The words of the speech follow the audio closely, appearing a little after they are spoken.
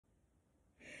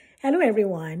Hello,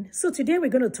 everyone. So today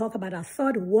we're going to talk about a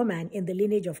third woman in the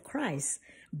lineage of Christ,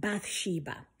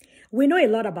 Bathsheba. We know a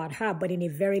lot about her, but in a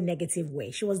very negative way.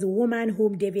 She was the woman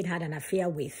whom David had an affair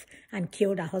with and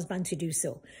killed her husband to do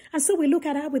so. And so we look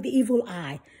at her with the evil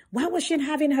eye. Why was she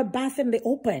having her bath in the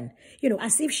open?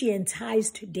 As if she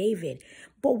enticed David.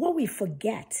 But what we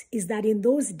forget is that in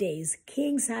those days,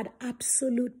 kings had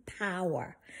absolute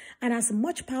power. And as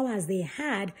much power as they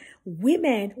had,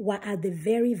 women were at the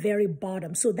very, very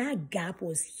bottom. So that gap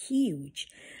was huge.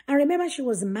 And remember, she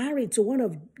was married to one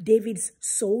of David's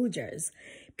soldiers.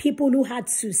 People who had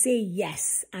to say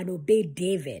yes and obey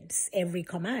David's every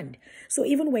command. So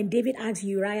even when David asked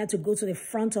Uriah to go to the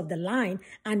front of the line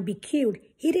and be killed,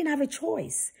 he didn't have a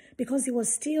choice because he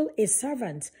was still a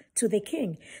servant to the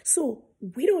king. So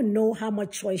we don't know how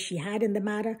much choice she had in the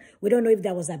matter. We don't know if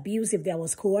there was abuse, if there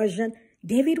was coercion.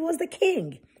 David was the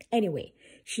king. Anyway,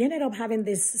 she ended up having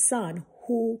this son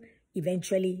who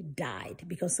eventually died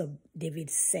because of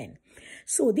David's sin.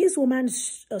 So this woman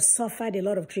suffered a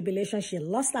lot of tribulation. She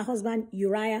lost her husband,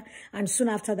 Uriah, and soon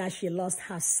after that, she lost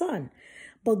her son.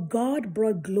 But God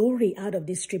brought glory out of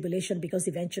this tribulation because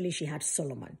eventually she had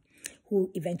Solomon, who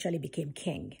eventually became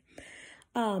king.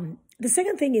 The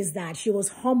second thing is that she was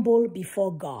humble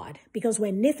before God, because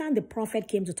when Nathan the prophet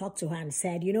came to talk to her and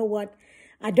said, you know what,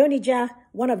 Adonijah,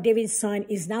 one of David's son,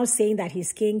 is now saying that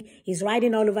he's king. He's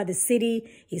riding all over the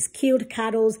city. He's killed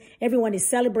cattle. Everyone is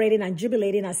celebrating and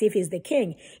jubilating as if he's the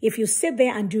king. If you sit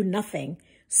there and do nothing,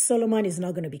 Solomon is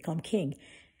not going to become king.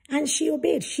 And she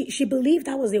obeyed. She believed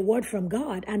that was a word from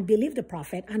God and believed the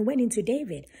prophet and went into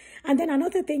David. And then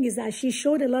another thing is that she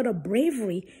showed a lot of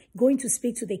bravery going to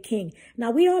speak to the king.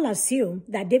 Now, we all assume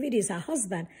that David is her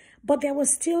husband, but there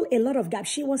was still a lot of gap.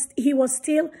 He was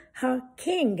still her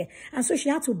king. And so she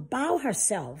had to bow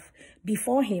herself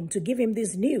before him to give him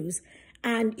this news.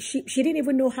 And she didn't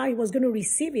even know how he was going to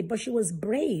receive it, but she was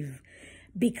brave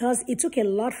because it took a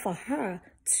lot for her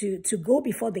to go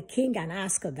before the king and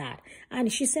ask her that.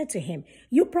 And she said to him,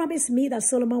 you promised me that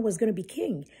Solomon was going to be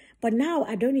king, but now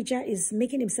Adonijah is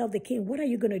making himself the king. What are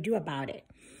you going to do about it?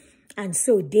 And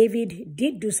so David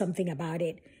did do something about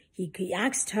it. He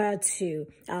asked her to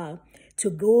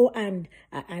go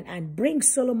and bring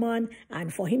Solomon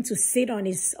and for him to sit on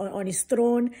his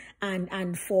throne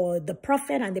and for the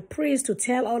prophet and the priest to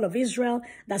tell all of Israel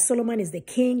that Solomon is the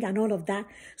king and all of that.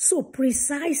 So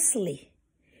precisely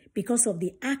because of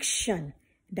the action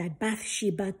that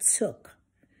Bathsheba took,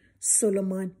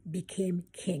 Solomon became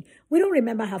king. We don't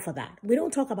remember her for that. We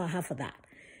don't talk about her for that.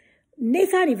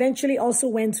 Nathan eventually also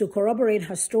went to corroborate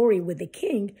her story with the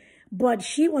king, but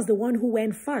she was the one who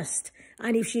went first.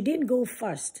 And if she didn't go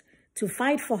first to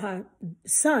fight for her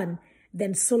son,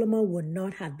 then Solomon would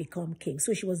not have become king.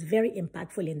 So she was very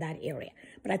impactful in that area.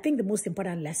 But I think the most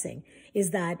important lesson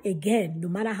is that, again, no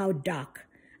matter how dark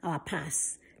our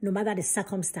past, no matter the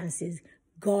circumstances,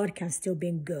 God can still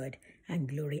bring good and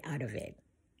glory out of it.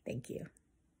 Thank you.